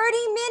 30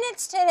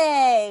 minutes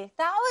today.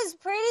 That was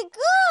pretty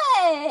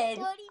good.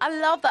 I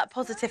love that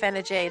positive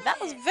energy.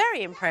 That was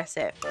very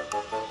impressive.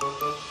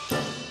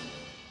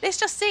 Let's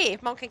just see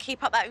if Mum can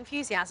keep up that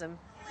enthusiasm.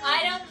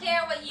 I don't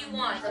care what you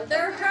want.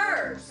 They're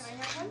hers.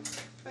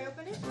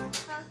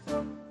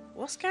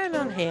 What's going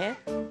on here?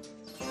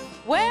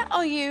 Where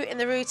are you in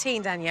the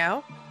routine,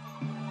 Danielle?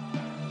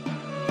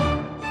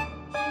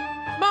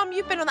 Mum,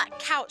 you've been on that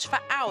couch for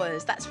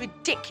hours. That's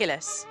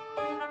ridiculous.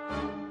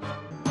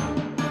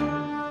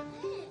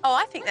 Oh,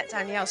 I think that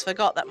Danielle's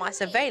forgot that my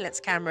surveillance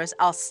cameras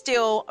are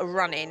still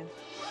running.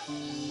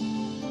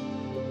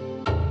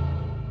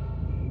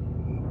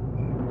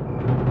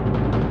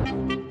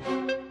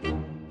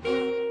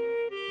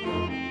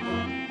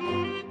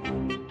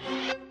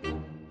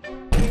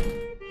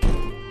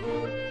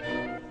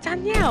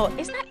 Danielle,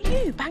 is that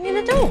you banging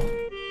the door?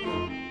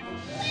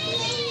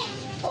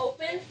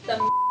 Open the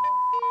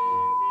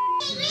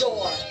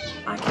door.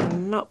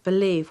 cannot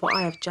believe what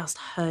I have just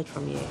heard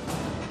from you.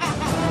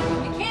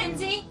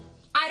 Mackenzie,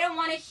 I don't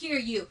want to hear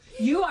you.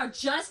 You are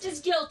just as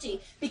guilty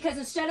because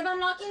instead of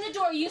unlocking the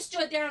door, you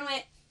stood there and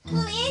went, "Who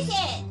is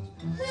it?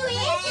 Who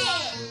is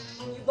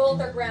it?" You both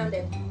are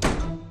grounded.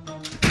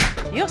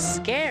 You're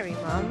scary,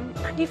 Mum,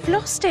 and you've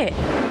lost it.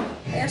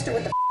 I asked her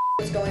what the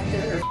was going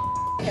through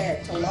her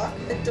head to lock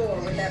the door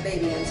with that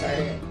baby inside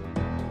of it.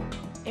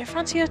 In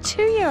front of your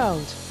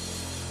 2-year-old.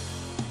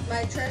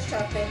 My trash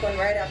talk thing went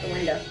right out the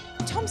window.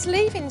 Tom's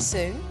leaving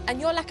soon, and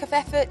your lack of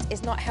effort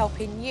is not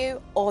helping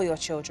you or your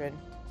children.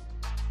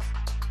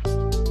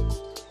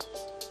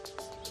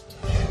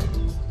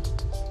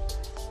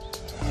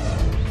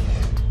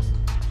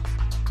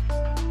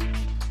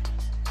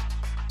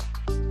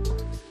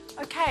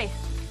 Okay,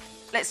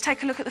 let's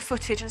take a look at the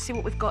footage and see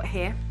what we've got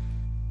here.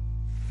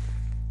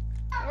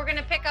 We're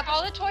gonna pick up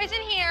all the toys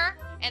in here,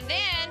 and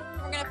then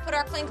we're gonna put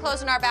our clean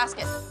clothes in our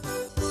basket.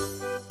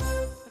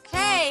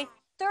 Okay,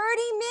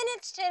 30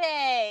 minutes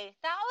today.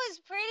 That was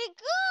pretty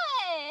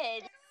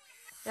good.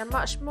 A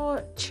much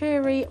more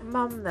cheery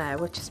mum there,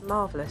 which is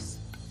marvellous.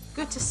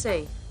 Good to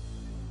see.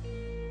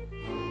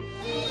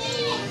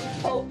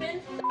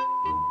 Open the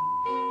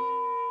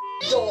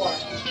door.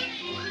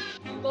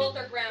 You both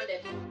are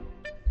grounded.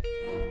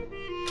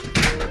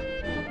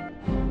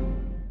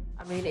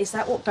 I mean, is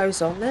that what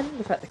goes on then,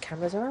 the fact the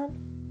cameras are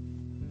on?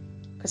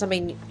 Because, I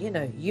mean, you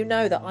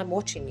know that I'm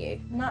watching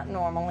you. Not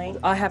normally.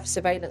 I have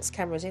surveillance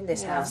cameras in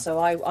this house, so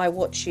I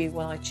watch you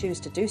when I choose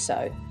to do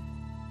so.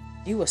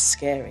 You were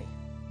scary.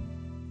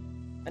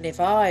 And if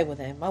I were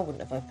them, I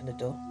wouldn't have opened the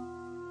door.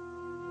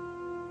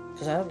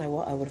 Because I don't know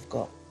what I would have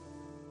got.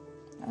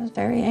 I was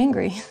very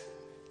angry.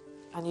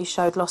 And you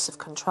showed loss of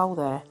control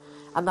there.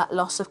 And that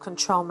loss of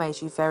control made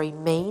you very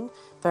mean,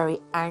 very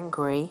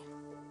angry.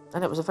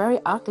 And it was a very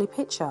ugly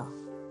picture.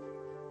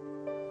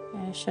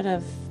 Yeah, I should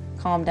have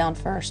calmed down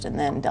first and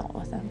then dealt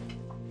with him.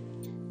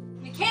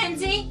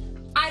 Mackenzie,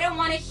 I don't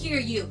want to hear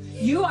you.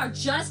 You are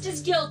just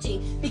as guilty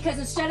because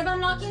instead of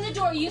unlocking the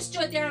door, you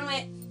stood there and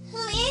went, "Who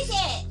is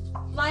it?"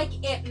 Like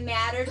it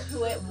mattered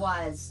who it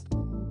was.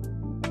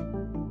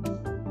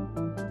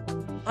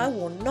 I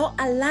will not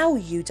allow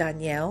you,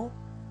 Danielle,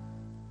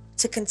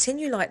 to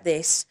continue like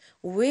this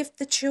with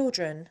the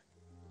children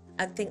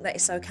and think that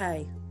it's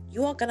okay.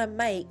 You are going to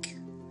make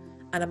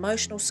an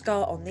emotional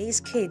scar on these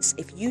kids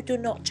if you do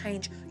not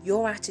change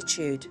your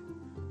attitude.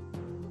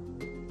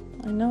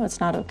 I know it's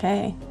not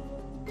okay.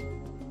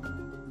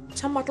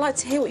 Tom, I'd like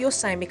to hear what you're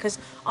saying because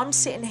I'm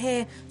sitting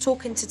here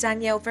talking to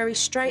Danielle very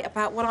straight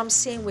about what I'm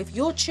seeing with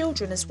your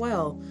children as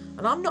well,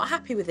 and I'm not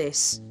happy with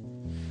this.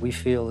 We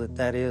feel that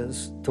that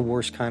is the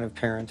worst kind of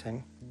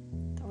parenting.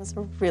 That was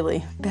a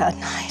really bad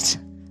night.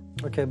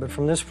 Okay, but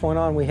from this point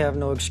on, we have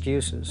no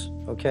excuses,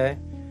 okay?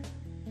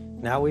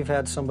 Now we've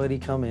had somebody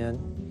come in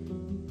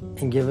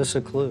and give us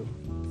a clue.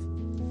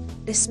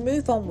 Let's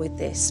move on with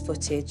this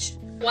footage.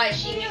 Why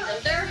she needs them?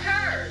 They're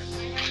hers.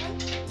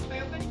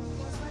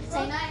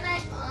 Say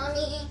night-night,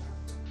 Mommy.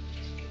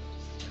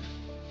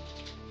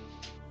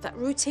 That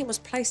routine was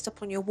placed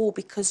up on your wall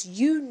because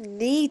you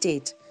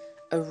needed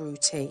a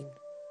routine.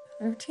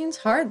 Routine's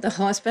hard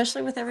though,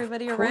 especially with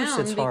everybody around. Of course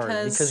it's hard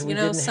because we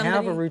didn't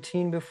have a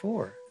routine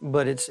before.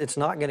 But it's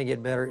not going to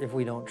get better if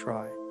we don't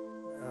try.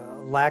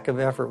 Lack of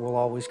effort will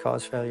always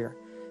cause failure,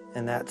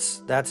 and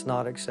that's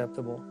not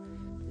acceptable.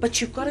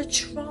 But you've got to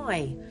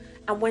try,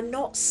 and we're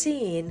not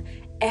seeing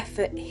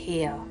effort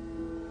here.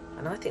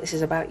 And I think this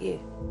is about you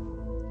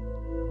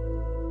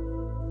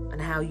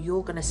and how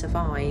you're going to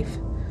survive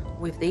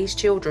with these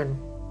children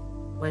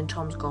when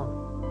Tom's gone.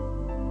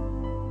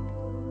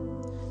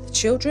 The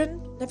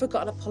children never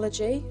got an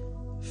apology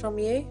from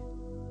you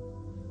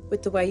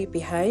with the way you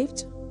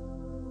behaved.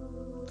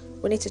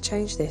 We need to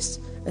change this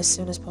as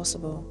soon as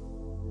possible.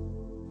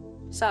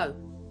 So,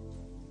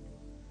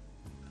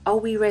 are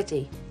we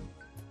ready?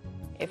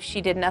 If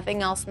she did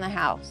nothing else in the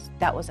house,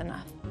 that was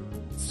enough.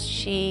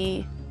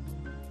 She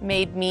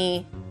made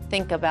me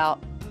think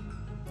about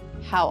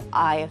how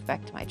I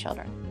affect my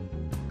children.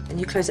 And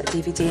you close that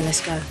DVD and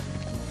let's go.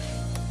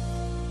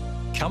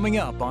 Coming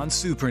up on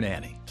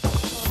Supernanny,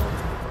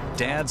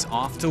 Dad's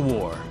off to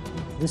war.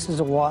 This is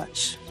a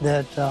watch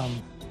that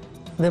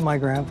my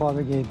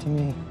grandfather gave to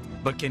me.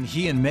 But can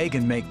he and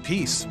Megan make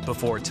peace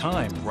before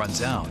time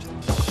runs out?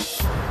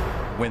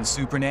 When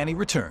Supernanny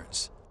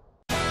returns.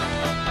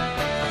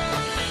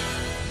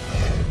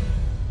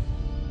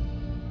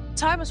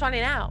 Time is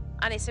running out,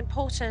 and it's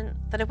important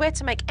that if we're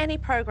to make any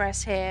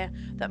progress here,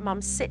 that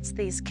Mum sits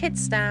these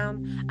kids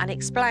down and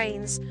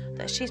explains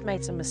that she's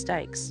made some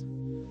mistakes.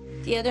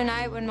 The other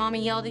night when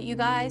Mommy yelled at you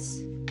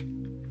guys,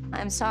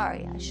 I'm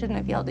sorry. I shouldn't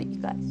have yelled at you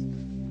guys,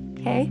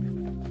 okay?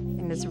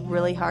 And it's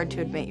really hard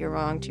to admit you're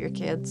wrong to your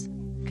kids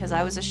because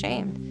I was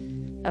ashamed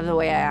of the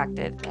way I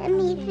acted.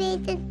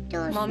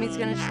 Mommy's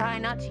gonna try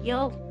not to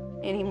yell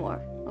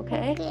anymore,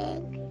 okay?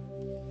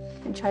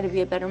 And try to be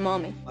a better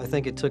mommy. I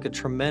think it took a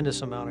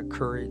tremendous amount of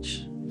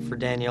courage for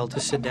Danielle to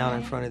sit down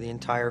in front of the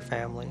entire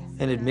family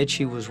and admit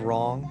she was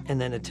wrong,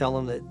 and then to tell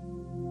them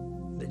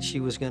that she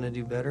was going to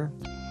do better.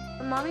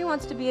 Mommy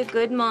wants to be a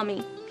good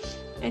mommy.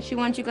 And she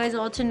wants you guys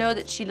all to know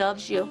that she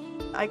loves you.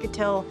 I could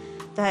tell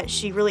that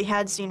she really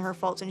had seen her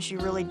faults and she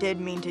really did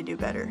mean to do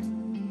better.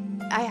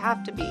 I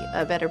have to be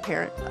a better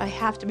parent. I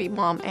have to be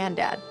mom and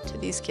dad to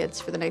these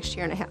kids for the next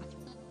year and a half.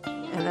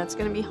 And that's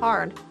gonna be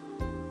hard.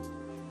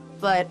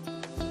 But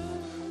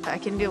I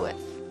can do it.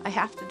 I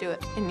have to do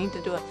it. I need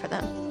to do it for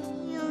them.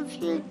 I love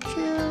you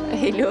too.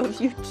 I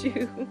love you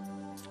too.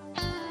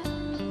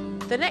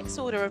 The next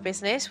order of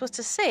business was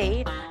to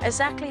see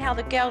exactly how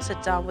the girls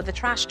had done with the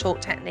trash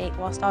talk technique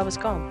whilst I was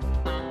gone.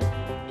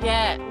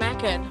 Yeah,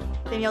 Megan.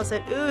 Danielle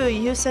said, ooh,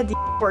 you said the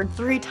word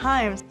 3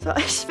 times. So I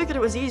just figured it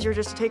was easier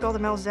just to take all the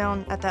mouths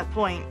down at that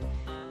point.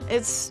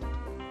 It's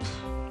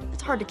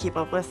hard to keep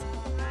up with.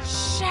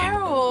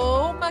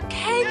 Cheryl,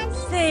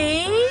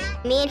 Mackenzie.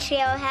 Me and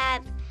Cheryl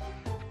have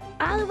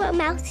all of our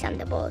mouths on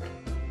the board.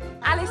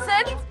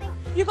 Alison,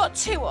 you got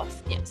 2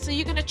 off. Yeah, so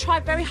you're gonna try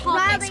very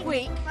hard next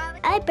week.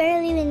 I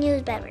barely even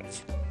use bad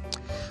words.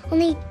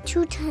 Only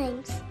 2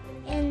 times.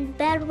 And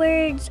bad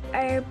words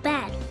are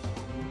bad.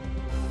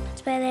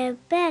 That's why they're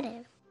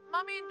bad.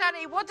 Mummy and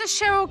Daddy, what does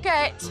Cheryl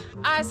get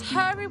as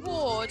her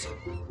reward?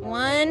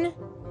 One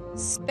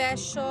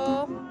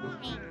special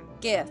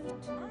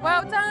gift.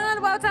 Well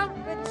done, well done.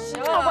 Good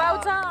job. Oh,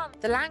 well done.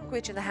 The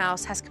language in the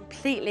house has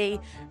completely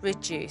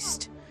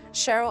reduced.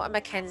 Cheryl and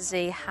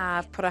Mackenzie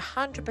have put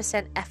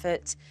 100%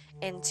 effort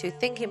into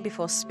thinking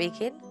before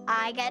speaking.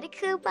 I got a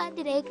coupon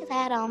today because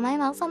I had all my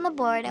mouths on the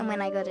board, and when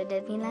I go to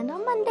Disneyland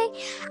on Monday,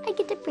 I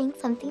get to bring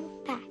something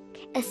back.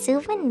 A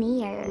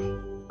souvenir.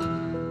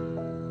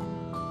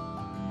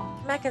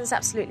 Megan's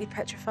absolutely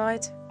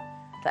petrified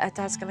that her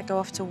dad's going to go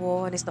off to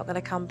war and he's not going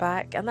to come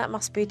back, and that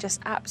must be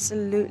just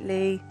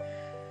absolutely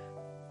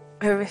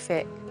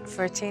horrific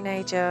for a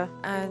teenager.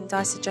 And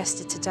I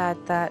suggested to Dad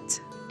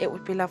that it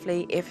would be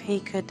lovely if he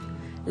could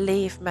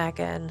leave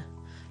Megan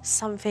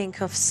something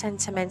of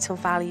sentimental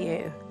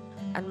value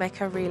and make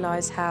her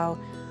realise how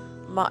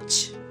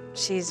much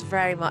she's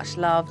very much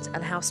loved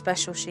and how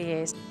special she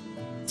is.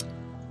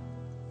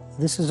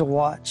 This is a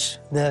watch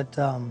that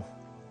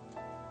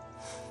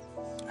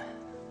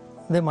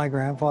that my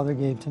grandfather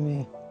gave to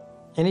me.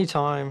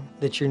 Anytime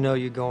that you know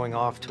you're going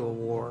off to a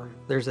war,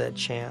 there's that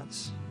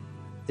chance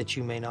that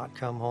you may not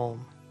come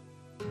home.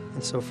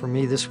 And so for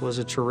me, this was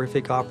a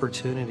terrific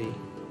opportunity,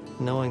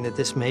 knowing that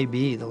this may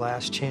be the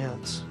last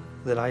chance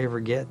that I ever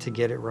get to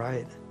get it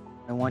right.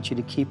 I want you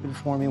to keep it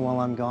for me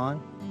while I'm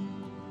gone,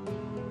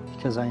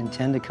 because I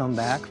intend to come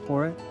back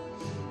for it.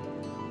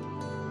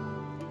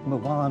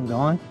 But while I'm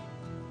gone,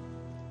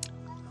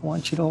 I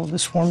want you to hold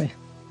this for me.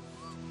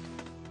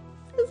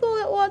 I saw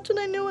that watch and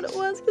I knew what it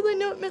was because I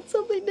knew it meant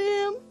something to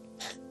him.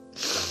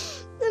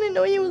 And I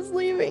know he was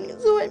leaving,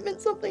 so it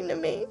meant something to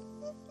me.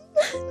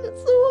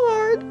 It's so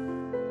hard.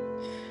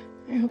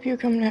 I hope you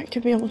come back to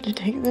be able to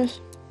take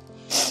this.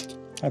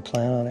 I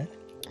plan on it.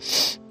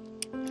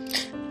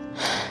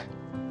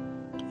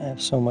 I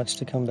have so much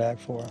to come back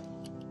for.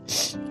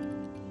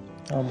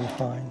 I'll be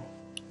fine.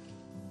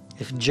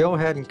 If Joe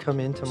hadn't come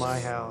into my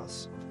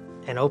house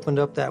and opened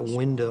up that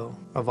window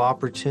of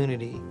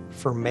opportunity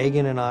for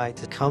Megan and I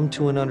to come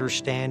to an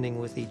understanding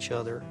with each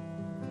other,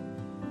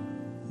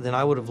 then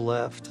I would have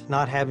left,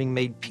 not having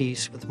made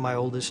peace with my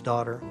oldest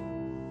daughter.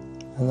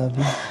 I love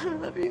you. I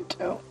love you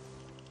too.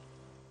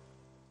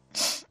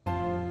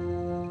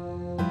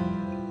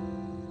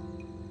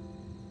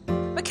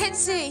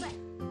 Mackenzie,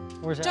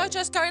 Where's that?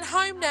 Jojo's going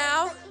home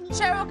now.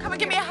 Cheryl, come and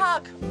give me a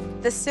hug.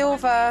 The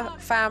Silva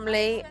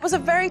family was a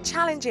very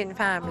challenging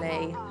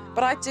family,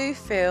 but I do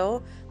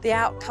feel the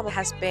outcome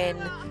has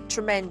been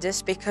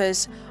tremendous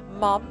because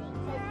Mum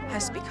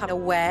has become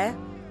aware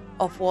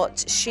of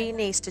what she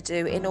needs to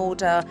do in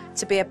order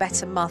to be a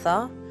better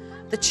mother.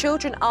 The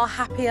children are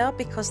happier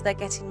because they're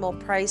getting more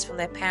praise from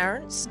their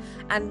parents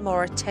and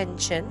more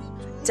attention.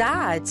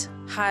 Dad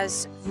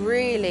has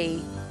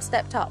really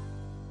stepped up.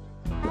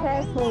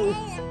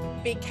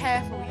 Be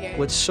careful, you.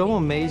 What's so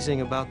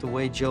amazing about the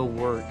way Joe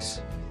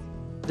works,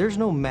 there's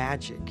no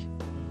magic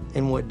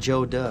in what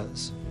Joe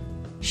does.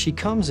 She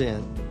comes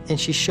in and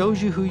she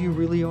shows you who you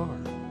really are.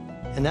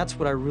 And that's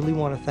what I really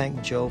want to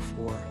thank Joe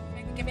for.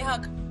 Give me a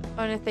hug.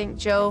 I want to thank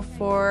Joe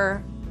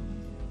for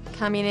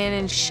coming in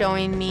and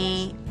showing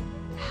me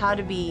how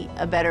to be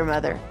a better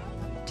mother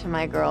to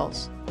my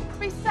girls.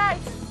 Be safe.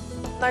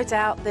 No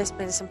doubt there's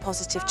been some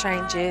positive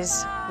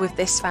changes with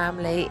this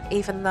family,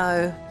 even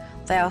though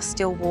they are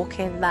still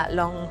walking that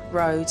long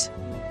road.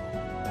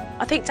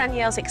 I think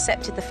Danielle's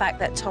accepted the fact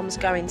that Tom's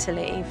going to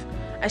leave,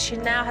 and she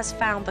now has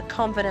found the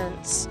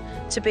confidence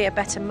to be a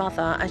better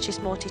mother, and she's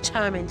more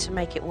determined to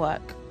make it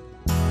work.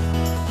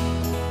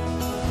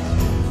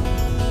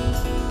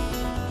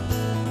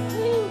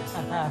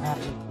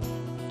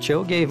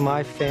 Joe gave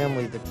my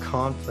family the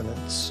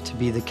confidence to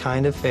be the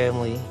kind of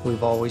family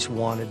we've always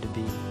wanted to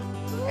be.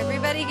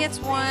 Everybody gets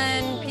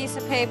one piece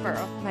of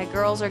paper. My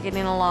girls are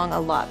getting along a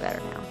lot better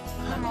now.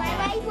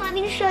 Grandma, you want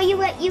me to show you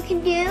what you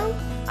can do?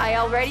 I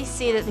already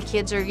see that the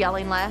kids are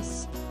yelling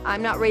less.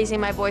 I'm not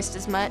raising my voice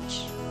as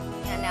much.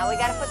 And now we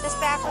gotta put this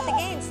back with the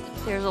games.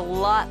 There's a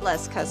lot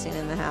less cussing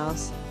in the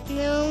house.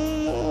 No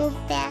more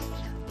back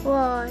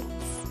What?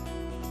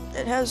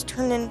 It has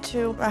turned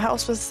into a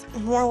house with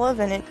more love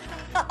in it.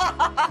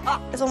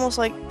 It's almost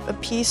like a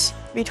peace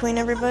between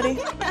everybody.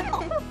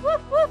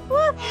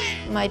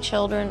 My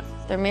children,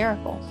 they're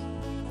miracles.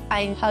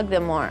 I hug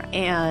them more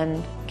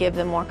and give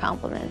them more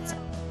compliments.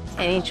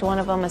 And each one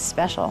of them is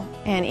special,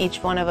 and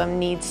each one of them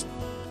needs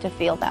to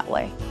feel that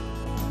way.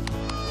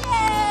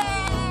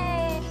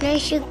 I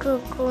should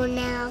go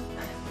now.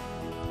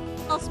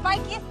 I'll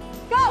spike you.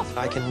 Go!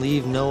 I can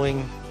leave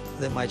knowing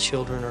that my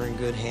children are in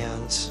good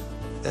hands.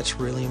 That's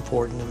really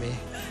important to me.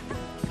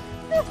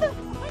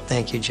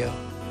 Thank you, Joe.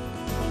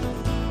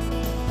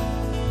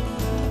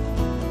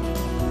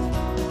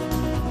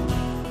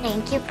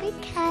 Thank you for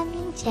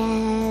coming,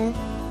 Joe.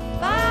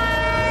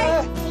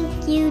 Bye!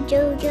 Thank you,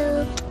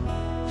 Jojo.